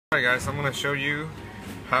Alright guys, I'm going to show you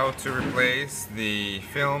how to replace the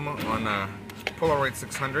film on a Polaroid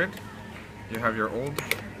 600. You have your old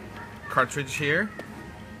cartridge here.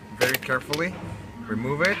 Very carefully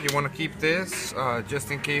remove it. You want to keep this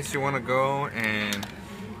just in case you want to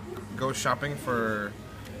go shopping for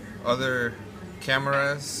other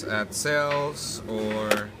cameras at sales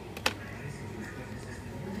or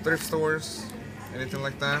thrift stores, anything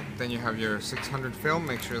like that. Then you have your 600 film.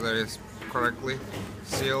 Make sure that it's correctly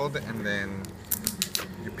sealed, and then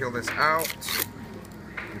you peel this out.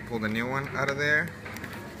 You pull the new one out of there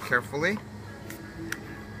carefully.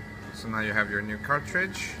 So now you have your new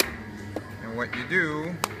cartridge, and what you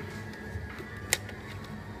do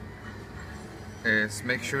is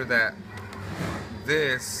make sure that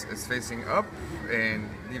this is facing up and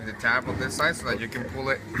leave the tab on this side so that you can pull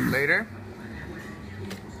it later,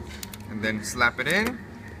 and then slap it in,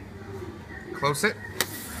 close it.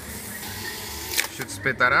 Should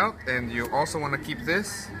spit that out. And you also want to keep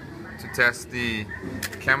this to test the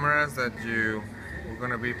cameras that you are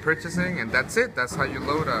going to be purchasing, and that's it. That's how you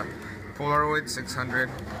load a Polaroid 600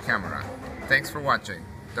 camera. Thanks for watching.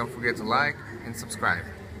 Don't forget to like and subscribe.